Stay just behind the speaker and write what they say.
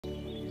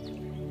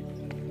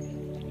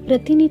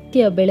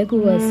ಪ್ರತಿನಿತ್ಯ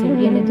ಬೆಳಗುವ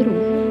ಸೂರ್ಯನೆದುರು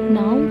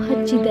ನಾವು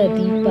ಹಚ್ಚಿದ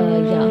ದೀಪ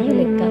ಯಾವ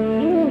ಲೆಕ್ಕ?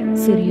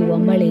 ಸುರಿಯುವ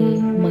ಮಳೆ,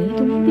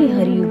 ಮೈದುಂಬಿ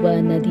ಹರಿಯುವ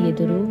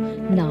ನದಿಯೆದುರು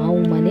ನಾವು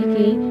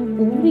ಮನೆಗೆ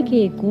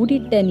ಹೂವಿಗೆ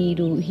ಕೂಡಿಟ್ಟ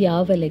ನೀರು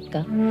ಯಾವ ಲೆಕ್ಕ?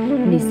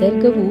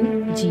 ನಿಸರ್ಗವು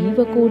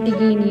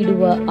ಜೀವಕೋಟಿಗೆ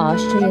ನೀಡುವ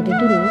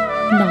ಆಶ್ರಯದೆದುರು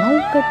ನಾವು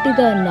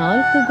ಕಟ್ಟಿದ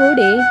 4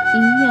 ಗೋಡೆ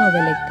ಇನ್ಯಾವ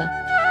ಲೆಕ್ಕ?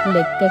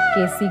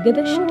 ಲೆಕ್ಕಕ್ಕೆ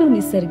ಸಿಗದಷ್ಟು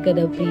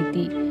ನಿಸರ್ಗದ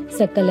ಪ್ರೀತಿ,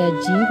 ಸಕಲ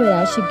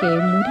ಜೀವರಾಶಿಗೆ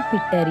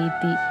ಮುಡಿಪಿಟ್ಟ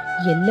ರೀತಿ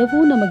ಎಲ್ಲವೂ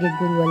ನಮಗೆ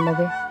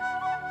ಗುರುವಲ್ಲವೇ?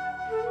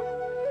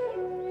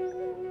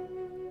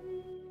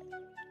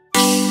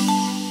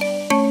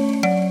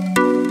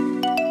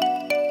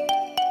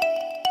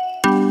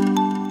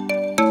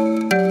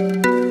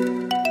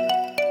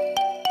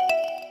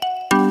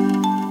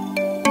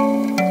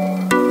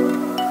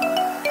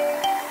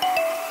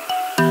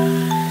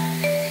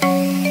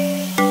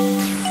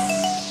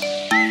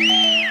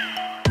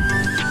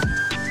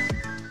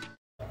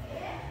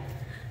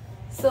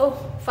 ಸೊ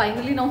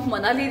ಫೈನಲಿ ನಾವು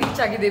ಮನಾಲಿ ರೀಚ್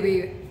ಆಗಿದ್ದೀವಿ.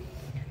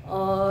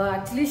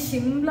 ಆ್ಯಕ್ಚುಲಿ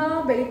ಶಿಮ್ಲಾ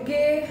ಬೆಳಿಗ್ಗೆ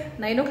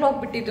 9 o'clock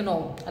ಬಿಟ್ಟಿದ್ದು.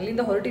 ನಾವು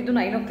ಅಲ್ಲಿಂದ ಹೊರಟಿದ್ದು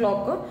 9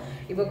 o'clock.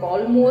 ಇವಾಗ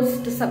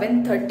ಆಲ್ಮೋಸ್ಟ್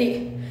 7:30.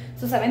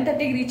 ಸೊ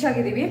 7:30ಗೆ ರೀಚ್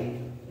ಆಗಿದ್ದೀವಿ.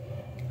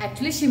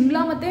 ಆ್ಯಕ್ಚುಲಿ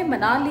ಶಿಮ್ಲಾ ಮತ್ತು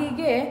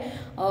ಮನಾಲಿಗೆ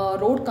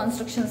ರೋಡ್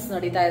ಕನ್ಸ್ಟ್ರಕ್ಷನ್ಸ್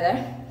ನಡೀತಾ ಇದೆ.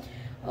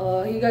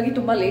 ಹೀಗಾಗಿ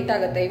ತುಂಬ ಲೇಟ್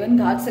ಆಗುತ್ತೆ. ಈವನ್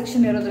ಘಾಟ್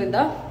ಸೆಕ್ಷನ್ ಇರೋದ್ರಿಂದ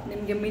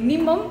ನಿಮಗೆ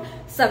ಮಿನಿಮಮ್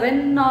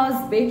 7 hours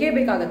ಬೇಕೇ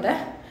ಬೇಕಾಗುತ್ತೆ.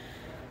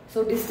 ಸೊ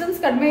ಡಿಸ್ಟೆನ್ಸ್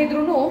ಕಡಿಮೆ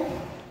ಇದ್ರೂ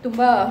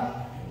ತುಂಬ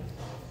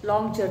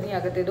ಲಾಂಗ್ ಜರ್ನಿ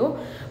ಆಗುತ್ತೆ ಇದು.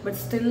 ಬಟ್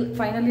ಸ್ಟಿಲ್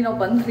ಫೈನಲಿ ನಾವು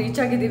ಬಂದು ರೀಚ್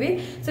ಆಗಿದ್ದೀವಿ.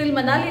 ಸೊ ಇಲ್ಲಿ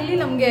ಮನಾಲಿಯಲ್ಲಿ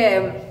ನಮಗೆ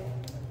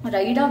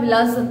ರೈಡಾ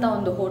ವಿಲಾಸ್ ಅಂತ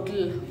ಒಂದು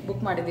ಹೋಟೆಲ್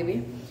ಬುಕ್ ಮಾಡಿದ್ದೀವಿ.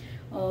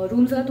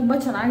 ರೂಮ್ಸ್ ಎಲ್ಲ ತುಂಬ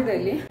ಚೆನ್ನಾಗಿದೆ.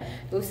 ಇಲ್ಲಿ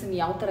ತೋರಿಸ್ತೀನಿ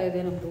ಯಾವ ಥರ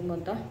ಇದೆ ನಮ್ಮ ರೂಮ್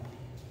ಅಂತ.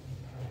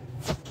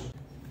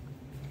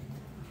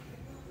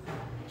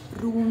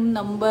 Room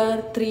number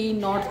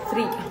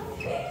 303.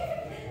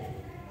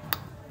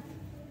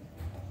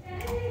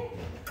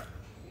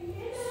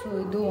 ಸೊ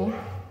ಇದು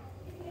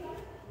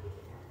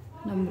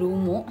ನಮ್ಮ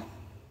ರೂಮು.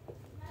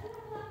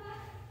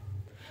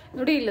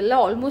 ನೋಡಿ, ಇಲ್ಲೆಲ್ಲ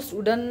ಆಲ್ಮೋಸ್ಟ್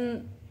ವುಡನ್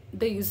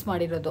ಯೂಸ್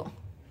ಮಾಡಿರೋದು.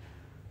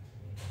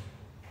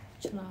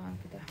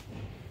 ಚೆನ್ನಾಗಿದೆ.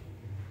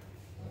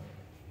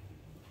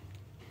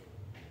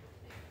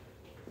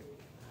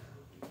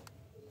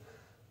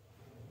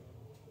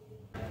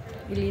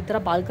 ಇಲ್ಲಿ ಈ ಥರ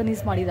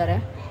ಬಾಲ್ಕನೀಸ್ ಮಾಡಿದ್ದಾರೆ.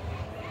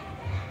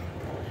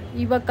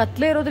 ಇವಾಗ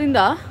ಕತ್ಲೆ ಇರೋದ್ರಿಂದ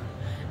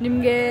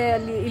ನಿಮಗೆ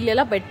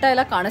ಇಲ್ಲೆಲ್ಲ ಬೆಟ್ಟ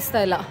ಎಲ್ಲ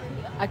ಕಾಣಿಸ್ತಾ ಇಲ್ಲ.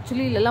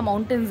 ಆ್ಯಕ್ಚುಲಿ ಇಲ್ಲೆಲ್ಲ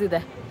ಮೌಂಟೇನ್ಸ್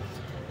ಇದೆ.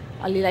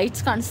 ಅಲ್ಲಿ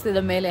ಲೈಟ್ಸ್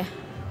ಕಾಣಿಸ್ತಿದೆ ಮೇಲೆ,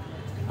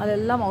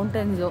 ಅಲ್ಲೆಲ್ಲ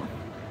ಮೌಂಟೇನ್ಸು.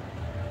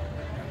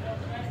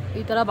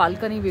 ಈ ಥರ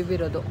ಬಾಲ್ಕನಿ ವ್ಯೂ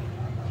ಇರೋದು.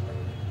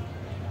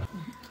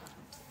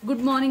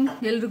 ಗುಡ್ ಮಾರ್ನಿಂಗ್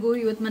ಎಲ್ರಿಗೂ.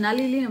 ಇವತ್ತು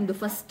ಮನಾಲಿಲಿ ನಮ್ಮದು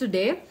ಫಸ್ಟ್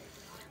ಡೇ.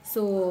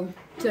 ಸೊ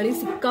ಚಳಿ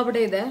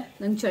ಸಿಕ್ಕಾಪಟ್ಟೆ ಇದೆ.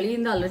 ನಂಗೆ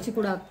ಚಳಿಯಿಂದ ಅಲರ್ಜಿ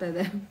ಕೂಡ ಆಗ್ತಾ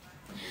ಇದೆ.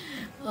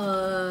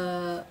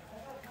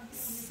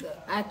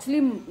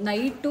 ಆ್ಯಕ್ಚುಲಿ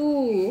ನೈಟು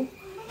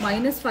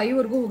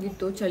 -5ವರೆಗೂ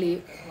ಹೋಗಿತ್ತು ಚಳಿ.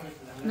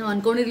 ನಾವು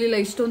ಅಂದ್ಕೊಂಡಿರಲಿಲ್ಲ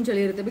ಇಷ್ಟೊಂದು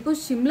ಚಳಿ ಇರುತ್ತೆ. ಬಿಕಾಸ್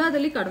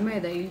ಶಿಮ್ಲಾದಲ್ಲಿ ಕಡಿಮೆ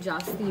ಇದೆ, ಇಲ್ಲಿ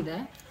ಜಾಸ್ತಿ ಇದೆ.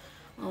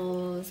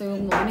 ಸೊ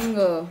ಇವಾಗ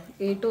ಮಾರ್ನಿಂಗ್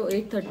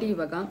 8:30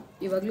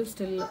 ಇವಾಗಲೂ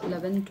ಸ್ಟಿಲ್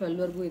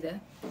 11-12ವರೆಗೂ ಇದೆ.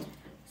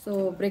 ಸೊ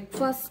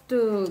ಬ್ರೇಕ್ಫಾಸ್ಟ್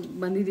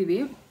ಬಂದಿದ್ದೀವಿ.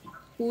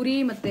 ಪೂರಿ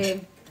ಮತ್ತು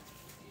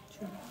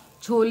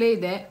ಛೋಲೆ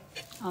ಇದೆ,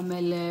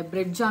 ಆಮೇಲೆ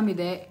ಬ್ರೆಡ್ ಜಾಮ್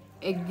ಇದೆ,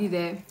 ಎಗ್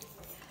ಇದೆ,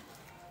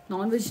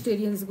 ನಾನ್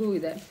ವೆಜಿಟೇರಿಯನ್ಸ್ಗೂ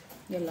ಇದೆ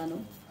ಎಲ್ಲನೂ.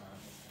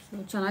 ಸೊ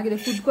ಚೆನ್ನಾಗಿದೆ,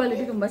 ಫುಡ್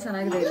ಕ್ವಾಲಿಟಿ ತುಂಬ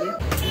ಚೆನ್ನಾಗಿದೆ ಇಲ್ಲಿ.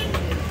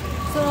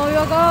 ಸೊ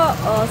ನಾವಿವಾಗ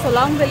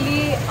ಸೊಲಾಂಗ್ ವ್ಯಾಲಿ,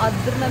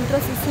 ಅದ್ರ ನಂತರ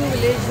ಸಿಸು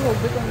ವಿಲೇಜ್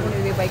ಹೋಗ್ಬೇಕು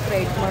ಅಂದ್ಕೊಂಡಿದ್ವಿ ಬೈಕ್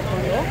ರೈಡ್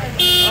ಮಾಡಿಕೊಂಡು.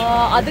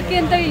 ಅದಕ್ಕೆ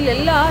ಅಂತ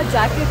ಇಲ್ಲೆಲ್ಲ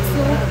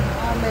ಜಾಕೆಟ್ಸು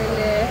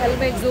ಆಮೇಲೆ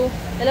ಹೆಲ್ಮೆಟ್ಸು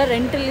ಎಲ್ಲ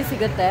ರೆಂಟಲ್ಲಿ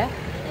ಸಿಗುತ್ತೆ.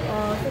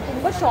 ಸೊ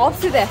ತುಂಬ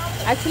ಶಾಪ್ಸ್ ಇದೆ.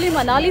 ಆ್ಯಕ್ಚುಲಿ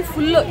ಮನಾಲಿ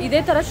ಫುಲ್ ಇದೇ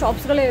ಥರ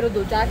ಶಾಪ್ಸ್ಗಳೇ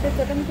ಇರೋದು. ಜಾಕೆಟ್ಸ್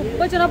ಯಾಕಂದರೆ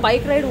ತುಂಬ ಜನ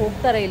ಬೈಕ್ ರೈಡ್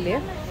ಹೋಗ್ತಾರೆ ಇಲ್ಲಿ.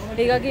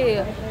 ಹೀಗಾಗಿ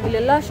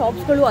ಇಲ್ಲೆಲ್ಲ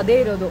ಶಾಪ್ಸ್ಗಳು ಅದೇ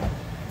ಇರೋದು.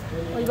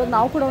 ಇವಾಗ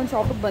ನಾವು ಕೂಡ ಒಂದು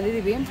ಶಾಪಿಗೆ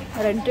ಬಂದಿದ್ದೀವಿ.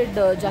 ರೆಂಟೆಡ್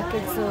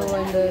ಜಾಕೆಟ್ಸು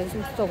ಆ್ಯಂಡ್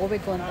ಶೂಸ್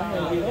ತೊಗೋಬೇಕು ಅಂತ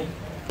ಹೇಳಿದ್ರು.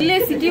 ಇಲ್ಲೇ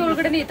ಸಿಟಿ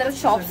ಒಳಗಡೆ ಈ ಥರ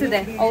ಶಾಪ್ಸ್ ಇದೆ.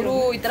 ಅವರು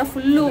ಈ ಥರ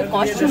ಫುಲ್ಲು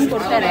ಕಾಸ್ಟ್ಯೂಮ್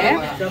ಕೊಡ್ತಾರೆ.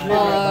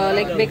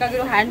 ಲೈಕ್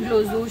ಬೇಕಾಗಿರೋ ಹ್ಯಾಂಡ್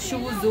ಗ್ಲೌಸು,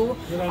 ಶೂಸು,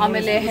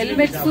 ಆಮೇಲೆ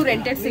ಹೆಲ್ಮೆಟ್ಸು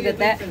ರೆಂಟೆಡ್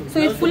ಸಿಗುತ್ತೆ. ಸೊ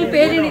ಇದು ಫುಲ್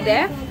ಪೇರ್ ಏನಿದೆ,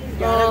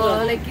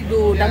 ಲೈಕ್ ಇದು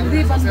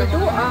ಡಂಗ್ರಿ ಬಂದ್ಬಿಟ್ಟು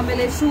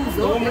ಆಮೇಲೆ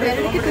ಶೂಸು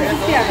ಇವೆರಡಕ್ಕೆ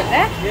 250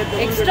 ಆಗುತ್ತೆ.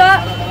 ಎಕ್ಸ್ಟ್ರಾ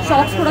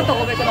ಶಾಕ್ಸ್ ಕೂಡ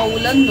ತೊಗೋಬೇಕು ನಾವು,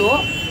 ಉಲಂದು.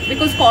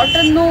 ಬಿಕಾಸ್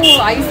ಕಾಟನ್ನು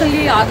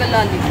ಐಸಲ್ಲಿ ಆಗಲ್ಲ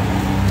ಅಲ್ಲಿ,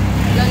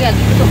 ಹೀಗಾಗಿ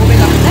ಅದಕ್ಕೆ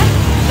ತೊಗೋಬೇಕಾಗುತ್ತೆ.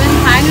 ದೆನ್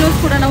ಹ್ಯಾಂಡ್ ಗ್ಲೌಸ್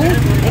ಕೂಡ ನಾವು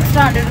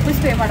ಎಕ್ಸ್ಟ್ರಾ 100 rupees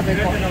ಪೇ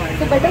ಮಾಡಬೇಕು.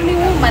 ಸೊ ಬೆಟರ್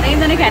ನೀವು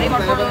ಮನೆಯಿಂದನೇ ಕ್ಯಾರಿ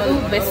ಮಾಡ್ಕೊಳ್ಳೋದು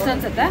ಬೆಸ್ಟ್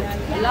ಅನ್ಸುತ್ತೆ.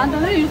 ಇಲ್ಲ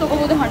ಅಂತಂದರೆ ಇಲ್ಲಿ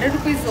ತೊಗೋಬೋದು 100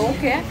 rupees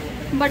ಓಕೆ,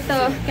 ಬಟ್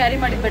ಕ್ಯಾರಿ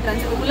ಮಾಡಿದ್ದು ಬೆಟರ್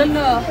ಅನ್ಸುತ್ತೆ. ಉಲನ್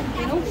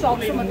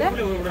ಶಾಕ್ಸು ಮತ್ತು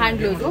ಹ್ಯಾಂಡ್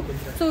ಗ್ಲೌಸು.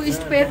 ಸೊ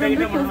ಇಷ್ಟು ಪೇರ್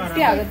ಬಂದರೆ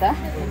 250 ಆಗುತ್ತೆ.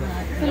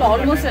 ಸೊ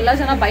ಆಲ್ಮೋಸ್ಟ್ ಎಲ್ಲ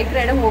ಜನ ಬೈಕ್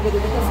ರೈಡೇ ಹೋಗೋದು.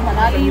 ಬಿಕಾಸ್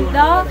ಮನಾಲಿಯಿಂದ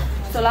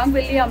ಸೊಲಾಂಗ್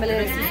ವ್ಯಾಲಿ ಆಮೇಲೆ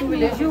ಸಿಸು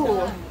ವಿಲೇಜು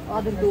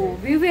ಅದ್ರದ್ದು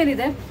ವ್ಯೂ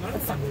ಏನಿದೆ ಅದು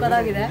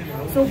ಸಕ್ಕತ್ತಾಗಿದೆ.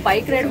 ಸೊ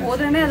ಬೈಕ್ ರೈಡ್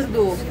ಹೋದ್ರೇ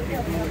ಅದ್ರದ್ದು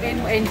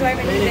ಏನು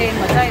ಎಂಜಾಯ್ಮೆಂಟ್ ಇದೆ, ಏನು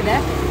ಮಜಾ ಇದೆ,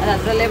 ಅದು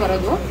ಅದರಲ್ಲೇ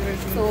ಬರೋದು.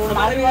 ಸೊ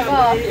ನಾವು ಇವಾಗ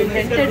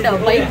ರೆಂಟೆಡ್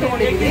ಬೈಕ್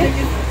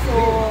ತೊಗೊಂಡಿದ್ದೀವಿ. ಸೊ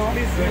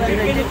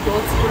ರೆಂಟೆಡ್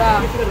ಕ್ಲೋತ್ಸ್ ಕೂಡ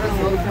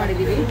ಯೂಸ್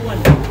ಮಾಡಿದ್ದೀವಿ.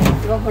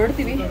 ಇವಾಗ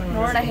ಹೊರಡ್ತೀವಿ,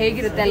 ನೋಡೋಣ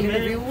ಹೇಗಿರುತ್ತೆ ಅಲ್ಲಿನ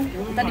ವ್ಯೂ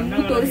ಅಂತ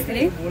ನಿಮಗೂ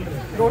ತೋರಿಸ್ತೀನಿ,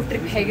 ರೋಡ್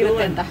ಟ್ರಿಪ್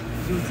ಹೇಗಿರುತ್ತೆ ಅಂತ.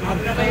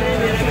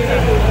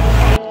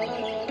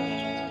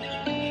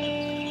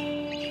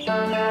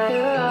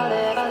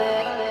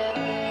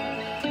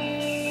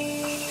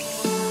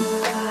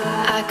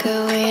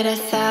 could wait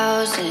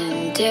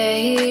 1,000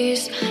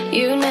 days.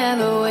 You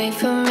never wait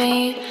for me,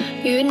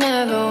 you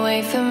never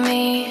wait for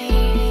me.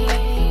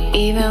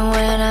 Even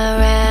when I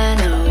ran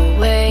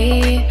away,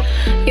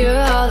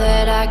 you're all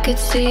that I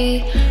could see,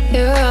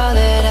 you're all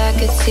that I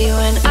could see.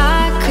 When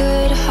I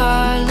could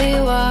hardly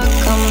walk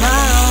on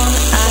my own,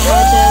 I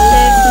had to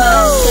lift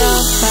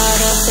myself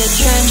out of the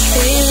trench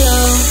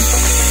below.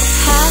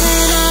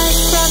 Haven't I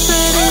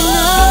suffered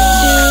enough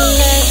to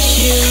let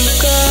you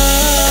go?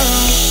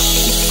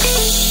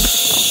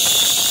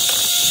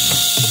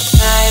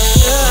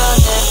 After all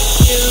that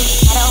you,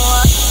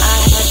 I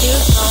had you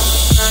gone.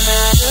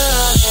 After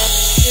all that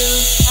you,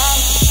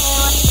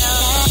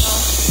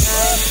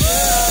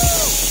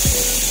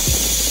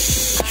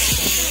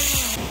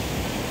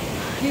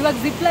 ಇವಾಗ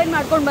zip line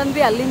ಮಾಡ್ಕೊಂಡು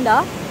ಬಂದ್ವಿ ಅಲ್ಲಿಂದ.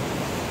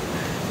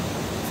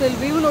 So ಇಲ್ಲಿ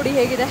view ನೋಡಿ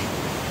ಹೇಗಿದೆ.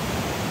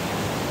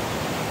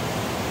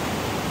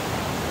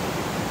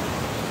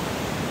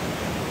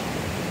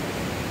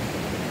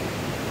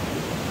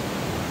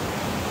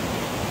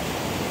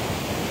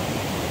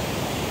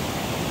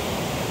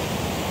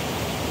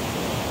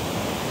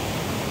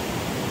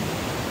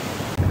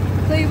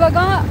 So ಇವಾಗ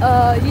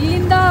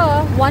ಇಲ್ಲಿಂದ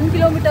 1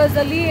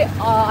 ಕಿಲೋಮೀಟರ್ಸಲ್ಲಿ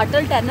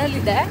Atal tunnel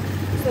ಇದೆ.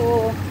 ಸೊ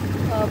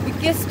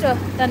ಬಿಗ್ಗೆಸ್ಟ್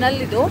ಟನಲ್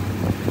ಇದು.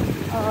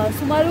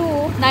 ಸುಮಾರು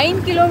 9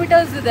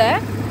 ಕಿಲೋಮೀಟರ್ಸ್ ಇದೆ.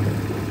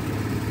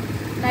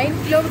 9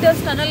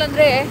 ಕಿಲೋಮೀಟರ್ಸ್ ಟನಲ್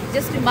ಅಂದರೆ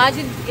ಜಸ್ಟ್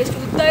ಇಮ್ಯಾಜಿನ್ ಎಷ್ಟು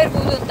ಉದ್ದ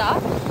ಇರ್ಬೋದು ಅಂತ.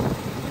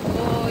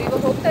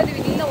 ಇವಾಗ ಹೋಗ್ತಾ ಇದ್ದೀವಿ.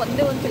 ಇಲ್ಲಿಂದ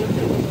ಒಂದೇ 1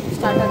 ಕಿಲೋಮೀಟರ್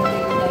ಸ್ಟಾರ್ಟ್ ಆಗುತ್ತೆ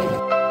ಇಲ್ಲಿಂದ.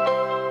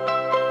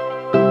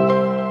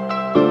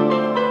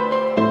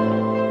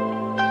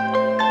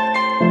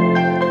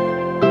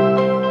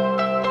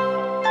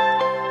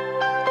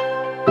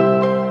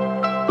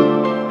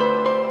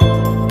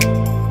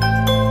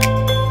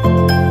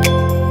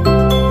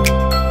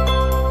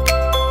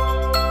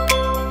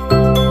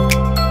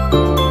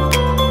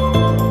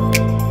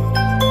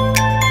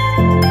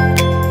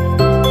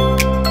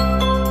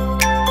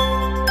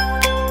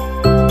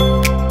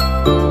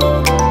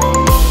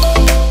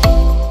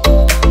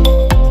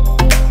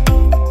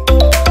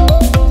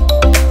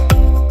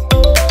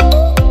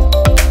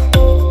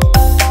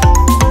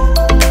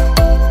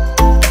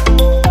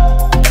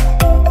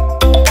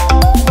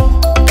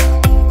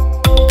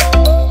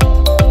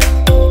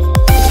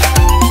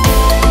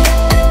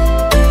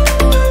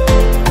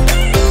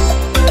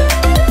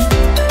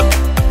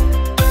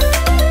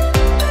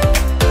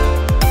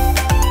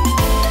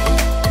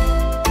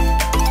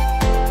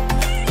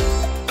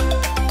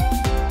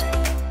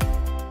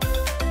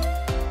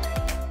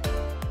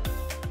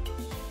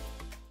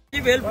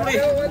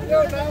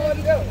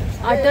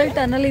 ಅಟಲ್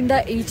ಟನಲ್ ಇಂದ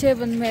ಈಚೆ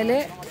ಬಂದ ಮೇಲೆ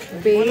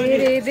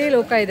ಬೇರೆದೇ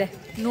ಲೋಕ ಇದೆ.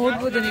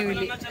 ನೋಡ್ಬೋದು ನೀವು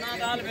ಇಲ್ಲಿ.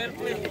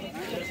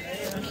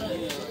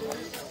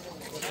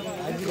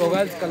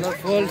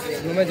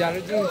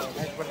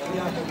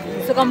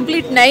 ಸೊ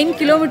ಕಂಪ್ಲೀಟ್ 9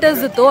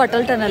 ಕಿಲೋಮೀಟರ್ಸ್ ಇತ್ತು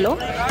ಅಟಲ್ ಟನಲ್.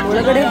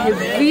 ಒಳಗಡೆ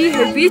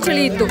ಹೆವಿ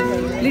ಚಳಿ ಇತ್ತು.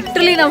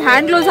 ಲಿಟ್ರಲಿ ನಾವು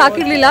ಹ್ಯಾಂಡ್ ಗ್ಲೌಸ್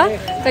ಹಾಕಿರ್ಲಿಲ್ಲ.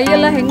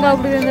 ಕೈಯೆಲ್ಲ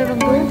ಹೆಂಗಾಗ್ಬಿಟ್ಟಿದೆ ಅಂದ್ರೆ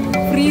ನಮ್ದು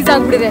ಫ್ರೀಸ್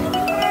ಆಗ್ಬಿಟ್ಟಿದೆ.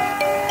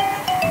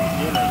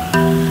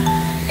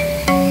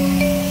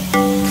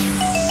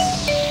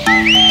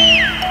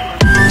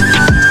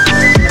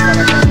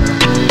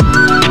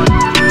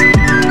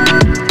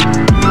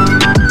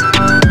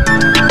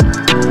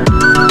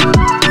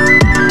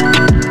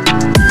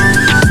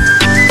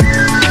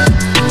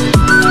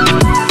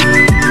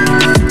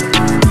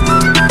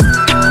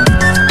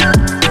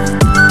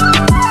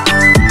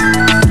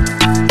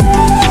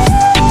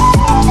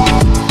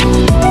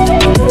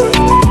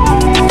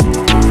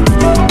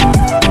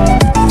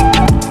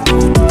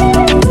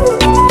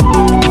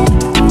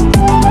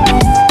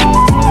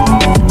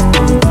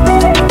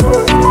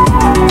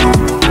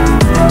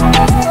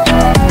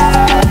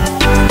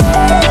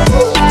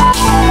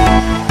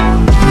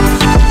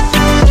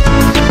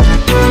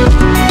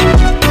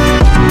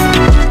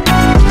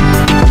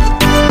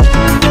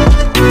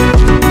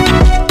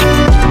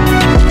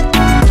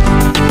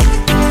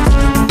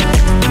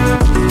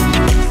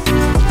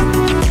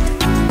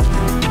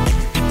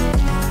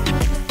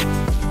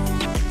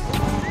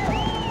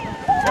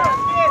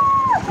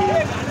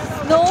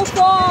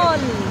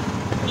 ಸ್ನೋಫಾಲ್.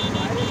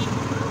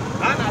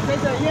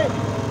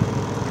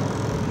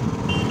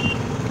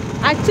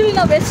 ಆಕ್ಚುಲಿ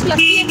ನಾವು ಎಷ್ಟು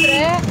ಲಕ್ಕಿ ಅಂದ್ರೆ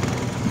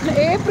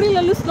ಏಪ್ರಿಲ್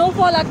ಅಲ್ಲೂ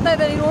ಸ್ನೋಫಾಲ್ ಆಗ್ತಾ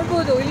ಇದೆ. ನೀವು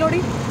ನೋಡ್ಬೋದು ಇಲ್ಲಿ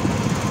ನೋಡಿ.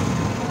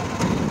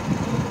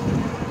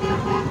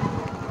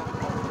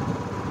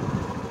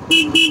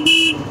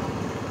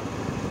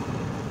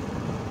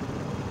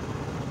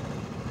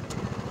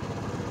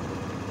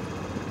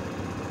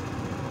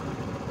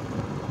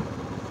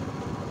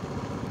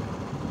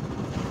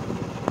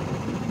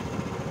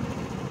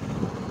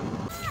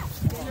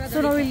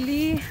 ಸೊ ನಾವು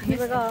ಇಲ್ಲಿ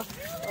ಇವಾಗ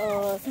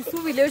ಸಿಸು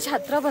ವಿಲೇಜ್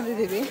ಹತ್ರ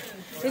ಬಂದಿದ್ದೀವಿ.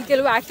 ಇಲ್ಲಿ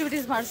ಕೆಲವು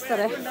ಆಕ್ಟಿವಿಟೀಸ್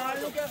ಮಾಡಿಸ್ತಾರೆ.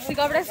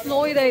 ಸಿಕ್ಕಾಪಟ್ಟೆ ಸ್ನೋ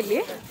ಇದೆ ಇಲ್ಲಿ.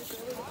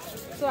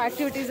 ಸೊ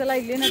ಆಕ್ಟಿವಿಟೀಸ್ ಎಲ್ಲ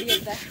ಇಲ್ಲೇ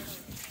ನಡೆಯುತ್ತೆ.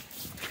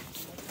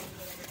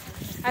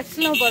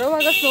 ಆ್ಯಕ್ಚುಲಿ ನಾವು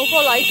ಬರೋವಾಗ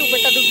ಸ್ನೋಫಾಲ್ ಆಯಿತು,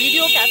 ಬಟ್ ಅದು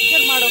ವಿಡಿಯೋ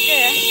ಕ್ಯಾಪ್ಚರ್ ಮಾಡೋಕ್ಕೆ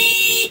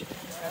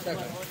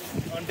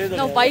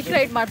ನಾವು ಬೈಕ್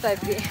ರೈಡ್ ಮಾಡ್ತಾ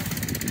ಇದ್ವಿ.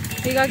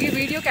 ಹೀಗಾಗಿ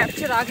ವಿಡಿಯೋ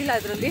ಕ್ಯಾಪ್ಚರ್ ಆಗಿಲ್ಲ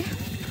ಅದರಲ್ಲಿ.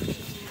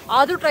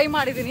 ಆದರೂ ಟ್ರೈ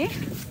ಮಾಡಿದ್ದೀನಿ.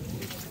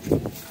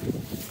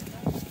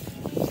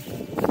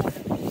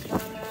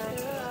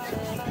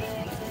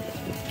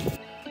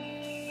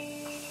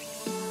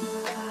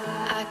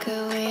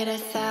 could wait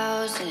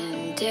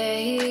 1,000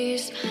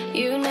 days.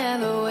 You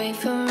never wait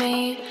for me,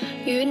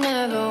 you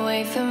never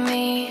wait for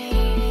me.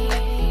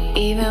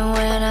 Even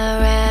when I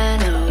ran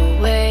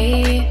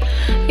away,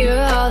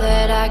 you're all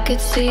that I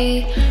could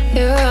see,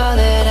 you're all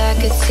that I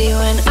could see.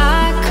 When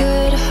I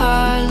could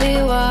hardly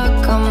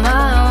walk on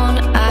my own,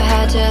 I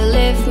had to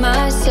lift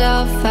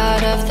myself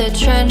out of the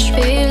trench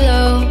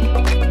below.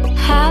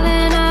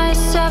 Haven't I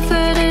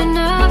suffered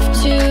enough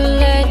to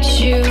let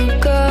you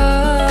go?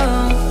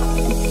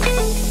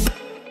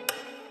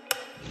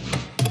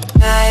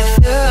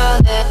 You're all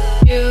that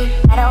you,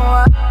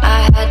 I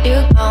had you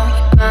gone.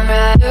 I'm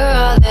right, you're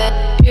all that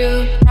you,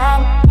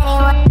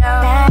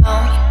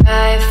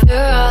 right,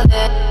 you're all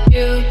that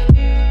you,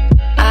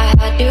 I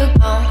had you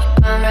gone.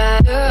 I'm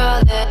right, you're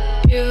all that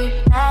you,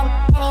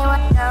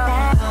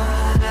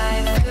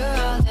 right, you're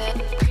all that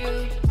you,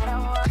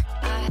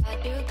 I had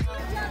you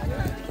gone.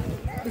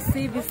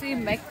 ಬಿಸಿ ಬಿಸಿ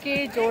ಮೆಕ್ಕೆ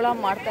ಜೋಳ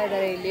ಮಾಡ್ತಾ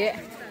ಇದ್ದಾರೆ ಇಲ್ಲಿ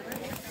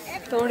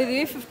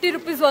ತೊಗೊಂಡಿದ್ದೀವಿ. 50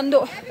 rupees ಒಂದು.